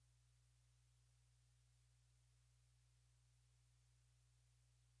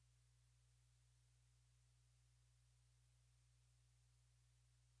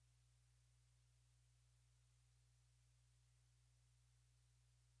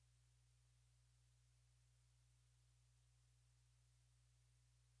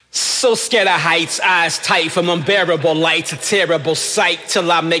So scared of heights, eyes tight from unbearable lights, a terrible sight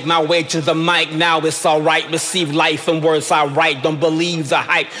till I make my way to the mic. Now it's alright, receive life and words I write. Don't believe the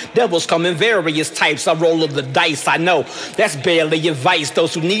hype, devils come in various types. I roll of the dice, I know that's barely advice.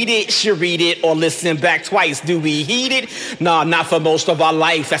 Those who need it should read it or listen back twice. Do we heed it? Nah, not for most of our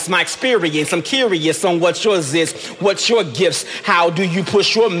life. That's my experience. I'm curious on what yours is, what's your gifts. How do you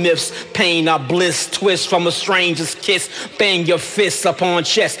push your myths? Pain or bliss, twist from a stranger's kiss. Bang your fists upon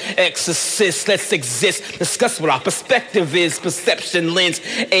chest, exorcist, let's exist. Discuss what our perspective is. Perception lens,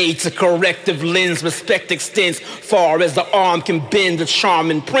 aid to corrective lens. Respect extends far as the arm can bend. The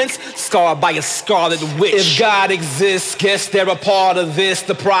charming prince, scarred by a scarlet witch. If God exists, guess they're a part of this.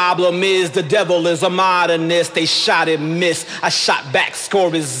 The problem is the devil is a modernist. They shot and missed. I shot back,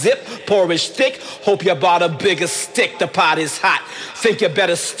 score is zip, porridge thick. Hope you bought a bigger stick. The pot is hot. Think you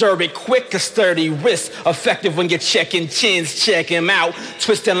better stir it quick. A sturdy wrist, effective when you're checking chins. Check him out,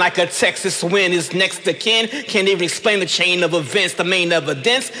 twisting like a Texas wind. Is next to kin. Can't even explain the chain of events. The main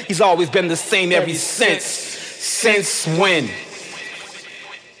evidence, he's always been the same ever since. Since when?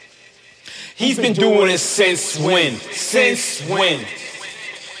 He's been doing it since when? Since when?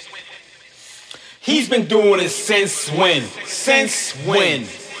 He's been doing it since when? Since when?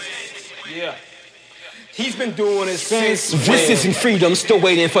 Yeah. He's been doing it since when? This isn't freedom, still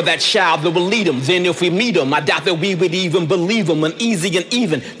waiting for that child that will lead him. Then if we meet him, I doubt that we would even believe him. Uneasy and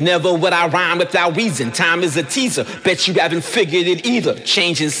even, never would I rhyme without reason. Time is a teaser, bet you haven't figured it either.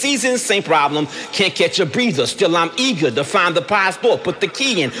 Changing seasons, same problem, can't catch a breather. Still I'm eager to find the passport, put the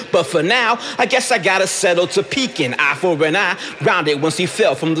key in. But for now, I guess I gotta settle to peeking. Eye for an eye, grounded once he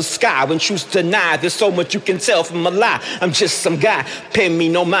fell from the sky. When truth's denied, there's so much you can tell from a lie. I'm just some guy, pay me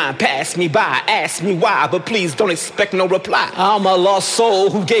no mind, pass me by, ask me why. But please don't expect no reply. I'm a lost soul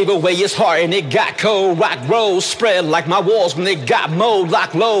who gave away his heart and it got cold. Rock rolls spread like my walls when they got mold.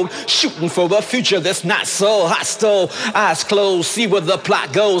 Lock load, shooting for a future that's not so hostile. Eyes closed, see where the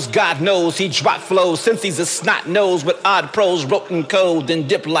plot goes. God knows he dropped flows since he's a snot nose with odd prose, wrote in code, then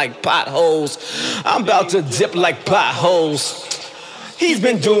dip like potholes. I'm about to dip like potholes. He's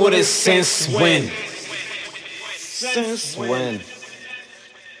been doing it since when? Since when?